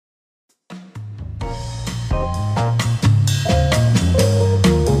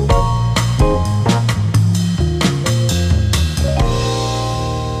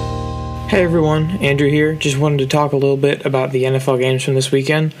Hey everyone, Andrew here. Just wanted to talk a little bit about the NFL games from this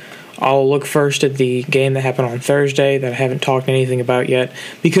weekend. I'll look first at the game that happened on Thursday that I haven't talked anything about yet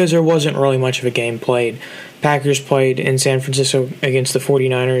because there wasn't really much of a game played. Packers played in San Francisco against the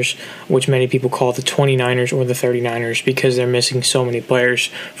 49ers, which many people call the 29ers or the 39ers because they're missing so many players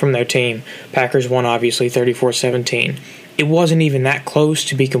from their team. Packers won obviously 34-17. It wasn't even that close,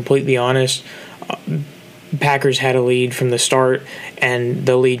 to be completely honest. Packers had a lead from the start, and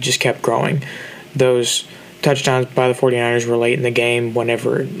the lead just kept growing. Those touchdowns by the 49ers were late in the game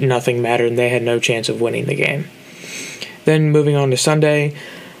whenever nothing mattered, and they had no chance of winning the game. Then moving on to Sunday,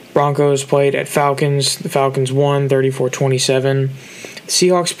 Broncos played at Falcons. The Falcons won 34-27.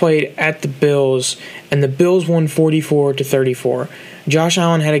 Seahawks played at the Bills, and the Bills won 44-34. Josh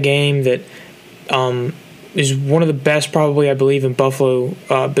Allen had a game that is one of the best, probably, I believe, in Buffalo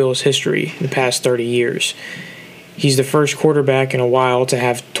Bills history in the past 30 years. He's the first quarterback in a while to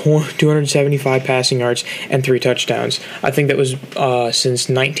have 275 passing yards and 3 touchdowns. I think that was since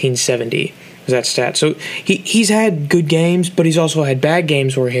 1970, was that stat. So he's had good games, but he's also had bad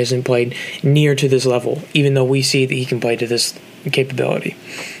games where he hasn't played near to this level, even though we see that he can play to this capability.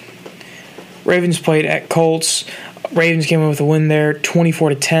 Ravens played at Colts. Ravens came in with a win there,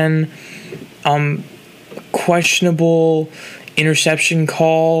 24-10. Questionable interception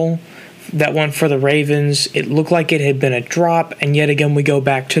call that went for the Ravens. It looked like it had been a drop, and yet again we go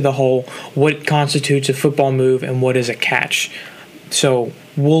back to the whole what constitutes a football move and what is a catch. So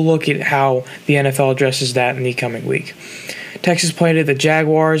we'll look at how the NFL addresses that in the coming week. Texans played at the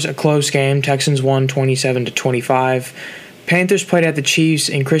Jaguars, a close game. Texans won 27-25. Panthers played at the Chiefs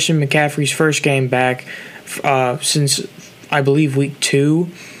in Christian McCaffrey's first game back since, I believe, week 2.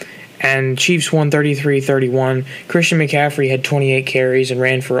 And Chiefs won 33-31. Christian McCaffrey had 28 carries and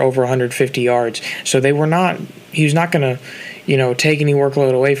ran for over 150 yards. So he was not going to, take any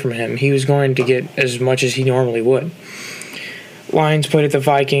workload away from him. He was going to get as much as he normally would. Lions played at the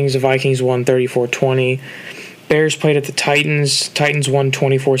Vikings. The Vikings won 34-20. Bears played at the Titans. Titans won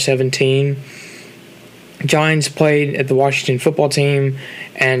 24-17. Giants played at the Washington football team,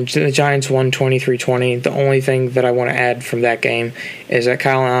 and the Giants won 23-20. The only thing that I want to add from that game is that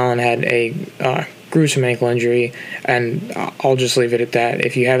Kyle Allen had a gruesome ankle injury, and I'll just leave it at that.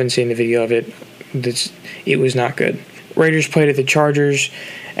 If you haven't seen the video of it, it was not good. Raiders played at the Chargers,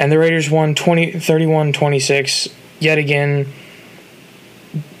 and the Raiders won 31-26. Yet again,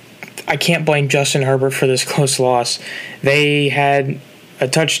 I can't blame Justin Herbert for this close loss. They had a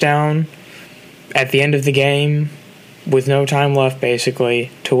touchdown at the end of the game with no time left, basically,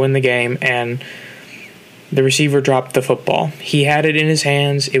 to win the game, and the receiver dropped the football. He had it in his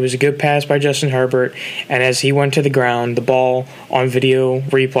hands. It was a good pass by Justin Herbert, and as he went to the ground, the ball on video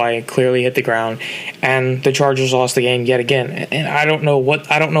replay clearly hit the ground, and the Chargers lost the game yet again. And I don't know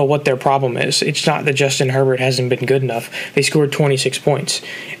what their problem is. It's not that Justin Herbert hasn't been good enough. They scored 26 points.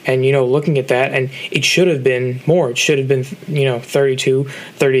 And, looking at that, and it should have been more. It should have been, 32,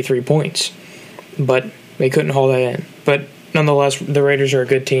 33 points. But they couldn't hold that in. But nonetheless, the Raiders are a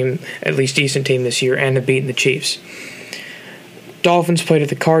good team, at least decent team this year, and have beaten the Chiefs. Dolphins played at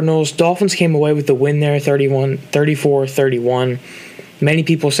the Cardinals. Dolphins came away with the win there, 34-31. Many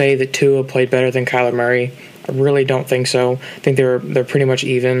people say that Tua played better than Kyler Murray. I really don't think so. I think they're pretty much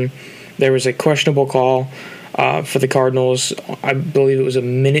even. There was a questionable call for the Cardinals. I believe it was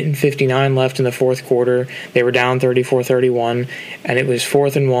 1:59 left in the fourth quarter. They were down 34-31, and it was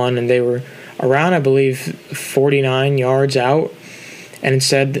 4th and 1, and they were around, I believe, 49 yards out, and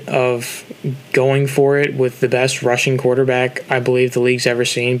instead of going for it with the best rushing quarterback I believe the league's ever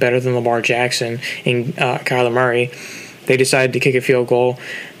seen, better than Lamar Jackson and Kyler Murray, they decided to kick a field goal,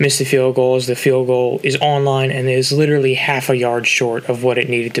 miss the field goal as the field goal is online and is literally half a yard short of what it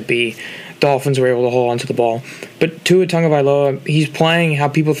needed to be. Dolphins were able to hold onto the ball. But Tua Tagovailoa, he's playing how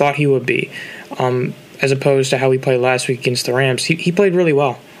people thought he would be, as opposed to how he played last week against the Rams. He played really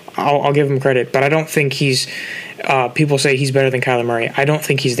well. I'll give him credit, but I don't think he's. People say he's better than Kyler Murray. I don't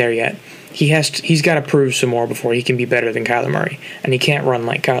think he's there yet. He's got to prove some more before he can be better than Kyler Murray, and he can't run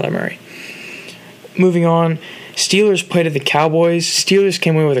like Kyler Murray. Moving on, Steelers played at the Cowboys. Steelers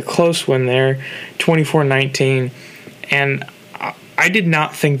came away with a close win there, 24-19, and I did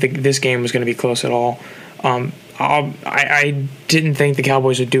not think that this game was going to be close at all. I didn't think the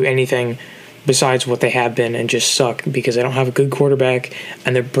Cowboys would do anything besides what they have been and just suck because they don't have a good quarterback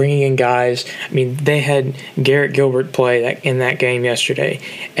and they're bringing in guys. I mean, they had Garrett Gilbert play in that game yesterday,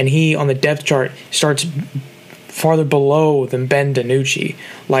 and he, on the depth chart, starts farther below than Ben DiNucci.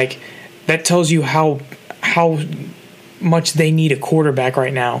 Like, that tells you how much they need a quarterback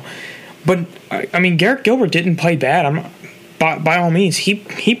right now. But, I mean, Garrett Gilbert didn't play bad. by all means,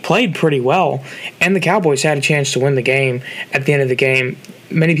 he played pretty well, and the Cowboys had a chance to win the game at the end of the game.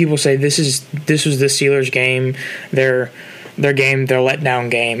 Many people say this was the Steelers' game, their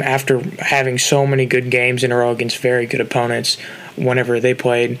letdown game, after having so many good games in a row against very good opponents. Whenever they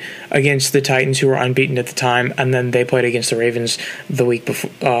played against the Titans, who were unbeaten at the time, and then they played against the Ravens the week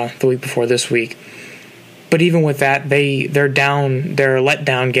before this week. But even with that, their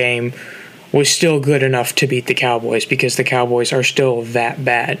letdown game was still good enough to beat the Cowboys, because the Cowboys are still that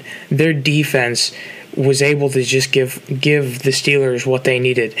bad. Their defense was able to just give the Steelers what they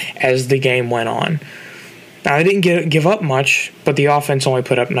needed as the game went on. Now, they didn't give up much, but the offense only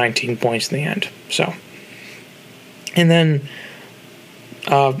put up 19 points in the end. So, and then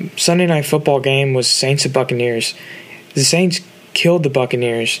Sunday Night Football game was Saints and Buccaneers. The Saints killed the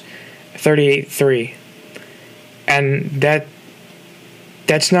Buccaneers 38-3. And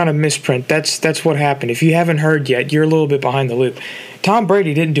that's not a misprint. That's what happened. If you haven't heard yet, you're a little bit behind the loop. Tom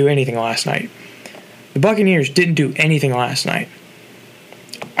Brady didn't do anything last night. The Buccaneers didn't do anything last night.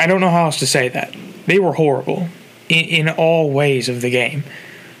 I don't know how else to say that. They were horrible in all ways of the game.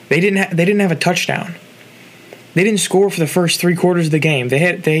 They didn't have a touchdown. They didn't score for the first 3 quarters of the game.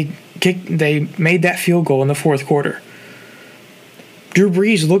 They made that field goal in the fourth quarter. Drew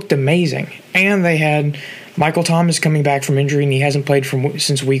Brees looked amazing, and they had Michael Thomas coming back from injury, and he hasn't played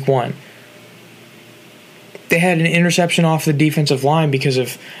since week 1. They had an interception off the defensive line because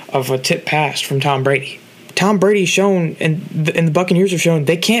of a tip pass from Tom Brady. Tom Brady's shown, and the Buccaneers have shown,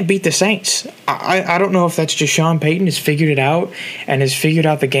 they can't beat the Saints. I don't know if that's just Sean Payton has figured it out and has figured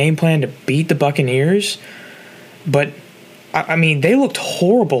out the game plan to beat the Buccaneers. But, I mean, they looked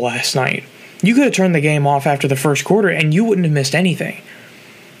horrible last night. You could have turned the game off after the first quarter, and you wouldn't have missed anything.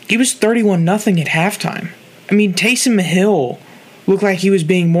 It was 31-0 at halftime. I mean, Taysom Hill looked like he was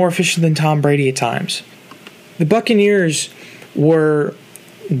being more efficient than Tom Brady at times. The Buccaneers were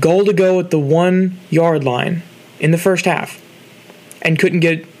goal to go at the 1-yard line in the first half and couldn't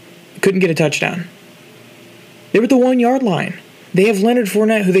get a touchdown. They were at the 1-yard line. They have Leonard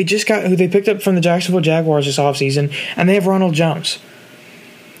Fournette, who they picked up from the Jacksonville Jaguars this offseason, and they have Ronald Jones.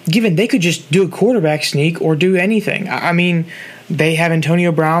 Given they could just do a quarterback sneak or do anything. I mean, they have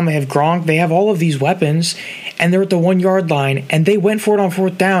Antonio Brown, they have Gronk, they have all of these weapons, and they're at the 1-yard line, and they went for it on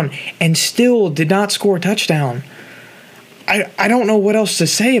fourth down and still did not score a touchdown. I don't know what else to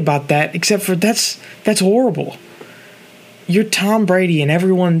say about that, except for that's horrible. You're Tom Brady, and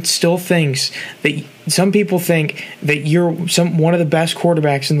everyone still thinks that some people think that you're one of the best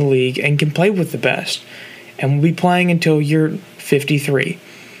quarterbacks in the league and can play with the best, and will be playing until you're 53.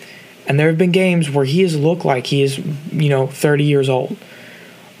 And there have been games where he has looked like he is, 30 years old.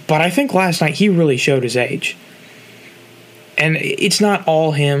 But I think last night he really showed his age. And it's not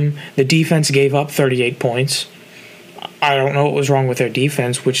all him. The defense gave up 38 points. I don't know what was wrong with their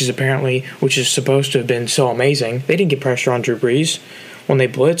defense, which is supposed to have been so amazing. They didn't get pressure on Drew Brees. When they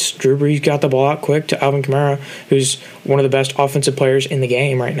blitzed, Drew Brees got the ball out quick to Alvin Kamara, who's one of the best offensive players in the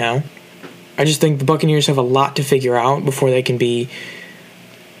game right now. I just think the Buccaneers have a lot to figure out before they can be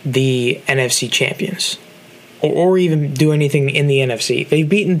the NFC champions, or even do anything in the NFC. They've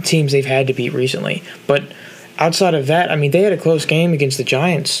beaten teams they've had to beat recently, but outside of that, I mean, they had a close game against the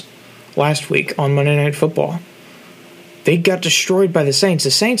Giants last week on Monday Night Football. They got destroyed by the Saints.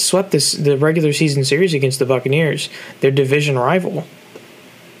 The Saints swept the regular season series against the Buccaneers, their division rival.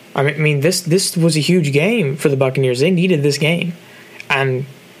 I mean, this was a huge game for the Buccaneers. They needed this game, and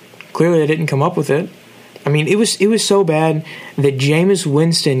clearly they didn't come up with it. I mean, it was so bad that Jameis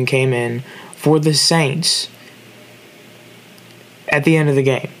Winston came in for the Saints at the end of the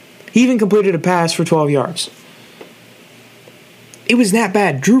game. He even completed a pass for 12 yards. It was that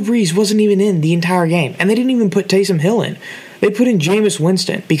bad. Drew Brees wasn't even in the entire game, and they didn't even put Taysom Hill in. They put in Jameis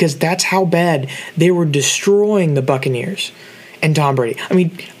Winston because that's how bad they were destroying the Buccaneers and Tom Brady.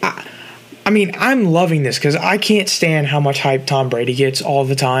 I mean, I'm loving this because I can't stand how much hype Tom Brady gets all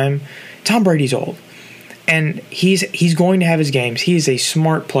the time. Tom Brady's old. And he's going to have his games. He is a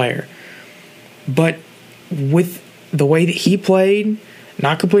smart player. But with the way that he played,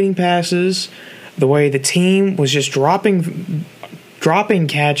 not completing passes, the way the team was just dropping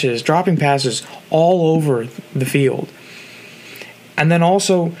passes all over the field. And then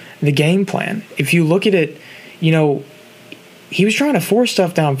also the game plan. If you look at it, he was trying to force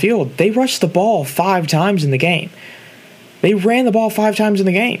stuff downfield. They rushed the ball 5 times in the game. They ran the ball 5 times in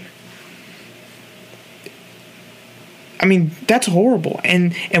the game. I mean, that's horrible.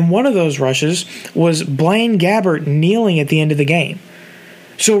 And one of those rushes was Blaine Gabbert kneeling at the end of the game.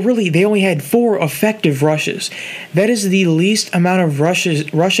 So really, they only had 4 effective rushes. That is the least amount of rush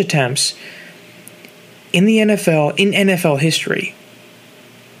attempts in the NFL, in NFL history.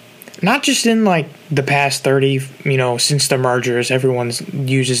 Not just in like the past 30, since the mergers, everyone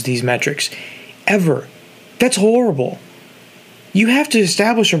uses these metrics. Ever. That's horrible. You have to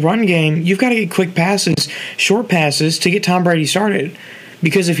establish a run game. You've got to get quick passes, short passes to get Tom Brady started.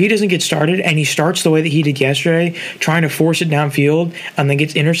 Because if he doesn't get started and he starts the way that he did yesterday, trying to force it downfield and then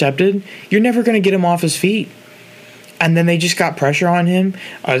gets intercepted, you're never going to get him off his feet. And then they just got pressure on him.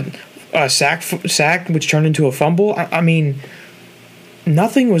 A sack, which turned into a fumble. I mean,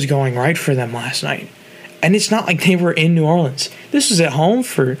 nothing was going right for them last night. And it's not like they were in New Orleans. This was at home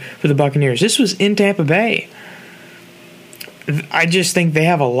for the Buccaneers. This was in Tampa Bay. I just think they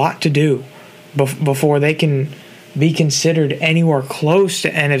have a lot to do before they can be considered anywhere close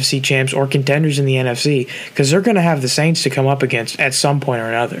to NFC champs or contenders in the NFC, because they're going to have the Saints to come up against at some point or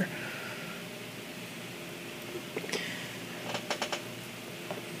another.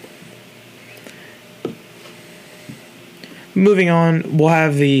 Moving on, we'll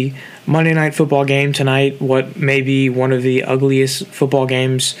have the Monday Night Football game tonight, what may be one of the ugliest football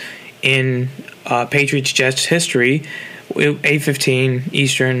games in Patriots-Jets history. 8:15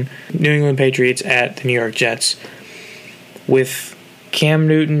 Eastern, New England Patriots at the New York Jets, with Cam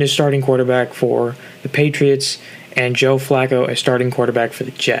Newton as starting quarterback for the Patriots and Joe Flacco as starting quarterback for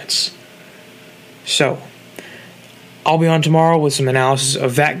the Jets. So, I'll be on tomorrow with some analysis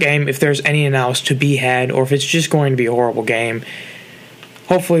of that game, if there's any analysis to be had, or if it's just going to be a horrible game.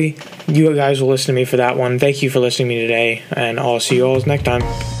 Hopefully, you guys will listen to me for that one. Thank you for listening to me today, and I'll see you all next time.